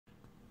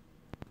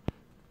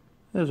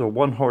There's a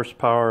 1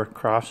 horsepower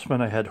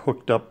Craftsman I had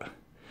hooked up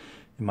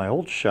in my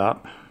old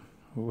shop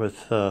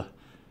with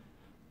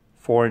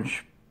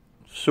 4-inch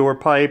sewer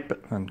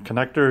pipe and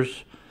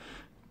connectors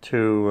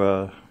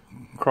to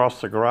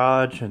across the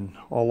garage and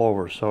all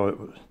over, so it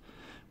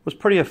was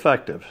pretty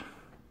effective.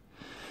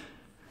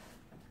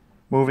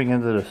 Moving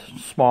into the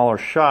smaller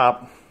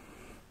shop,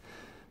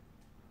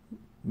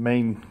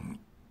 main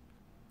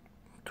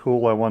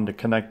tool I wanted to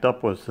connect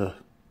up was the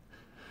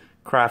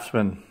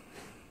Craftsman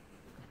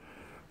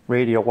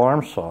radial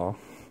arm saw,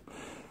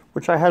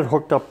 which I had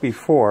hooked up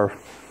before.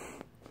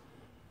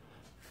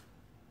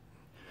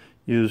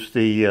 Used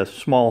the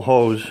small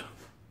hose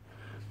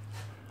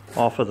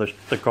off of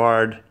the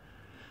guard,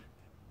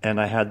 and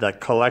I had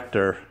that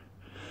collector,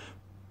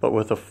 but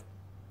with a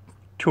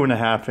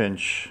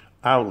 2.5-inch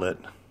outlet.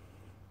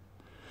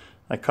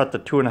 I cut the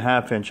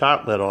 2.5-inch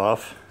outlet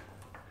off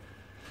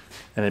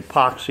and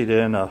epoxied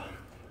in a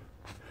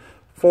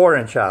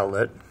 4-inch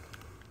outlet,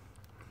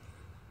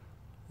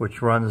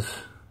 which runs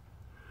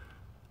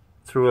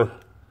through a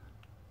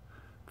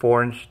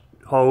 4-inch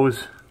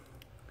hose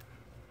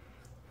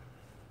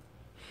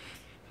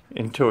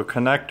into a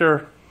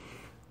connector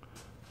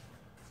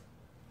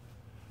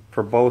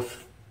for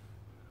both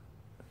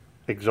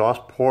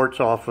exhaust ports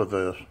off of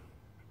the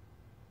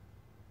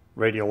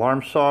radial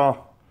arm saw,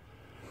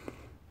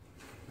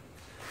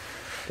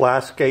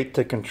 blast gate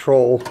to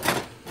control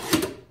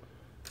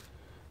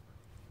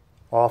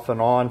off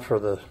and on for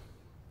the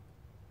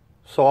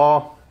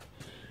saw.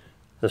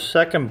 The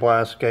second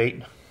blast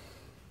gate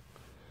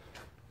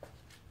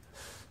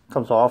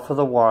comes off of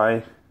the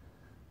Y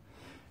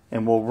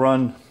and will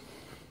run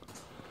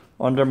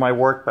under my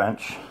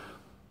workbench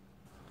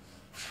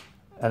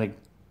and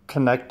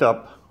connect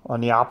up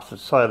on the opposite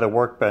side of the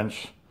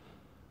workbench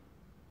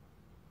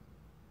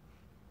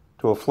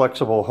to a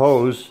flexible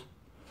hose,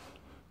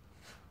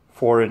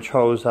 4-inch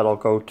hose that'll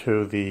go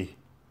to the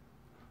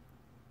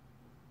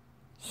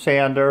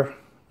sander,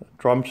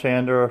 drum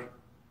sander,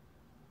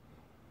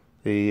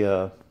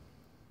 the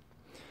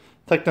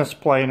thickness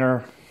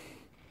planer,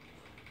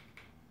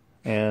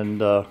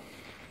 and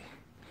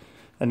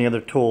any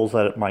other tools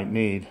that it might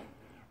need.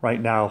 Right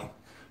now,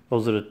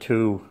 those are the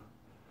two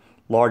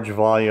large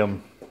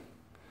volume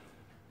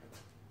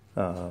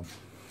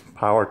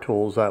power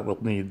tools that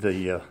will need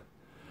the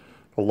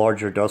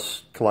larger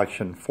dust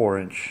collection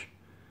 4-inch.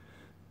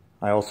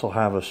 I also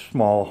have a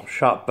small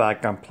shop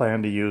vac I'm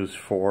planning to use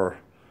for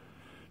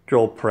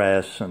drill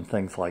press and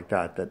things like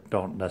that that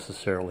don't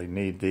necessarily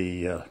need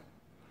the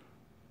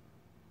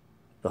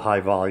high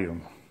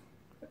volume.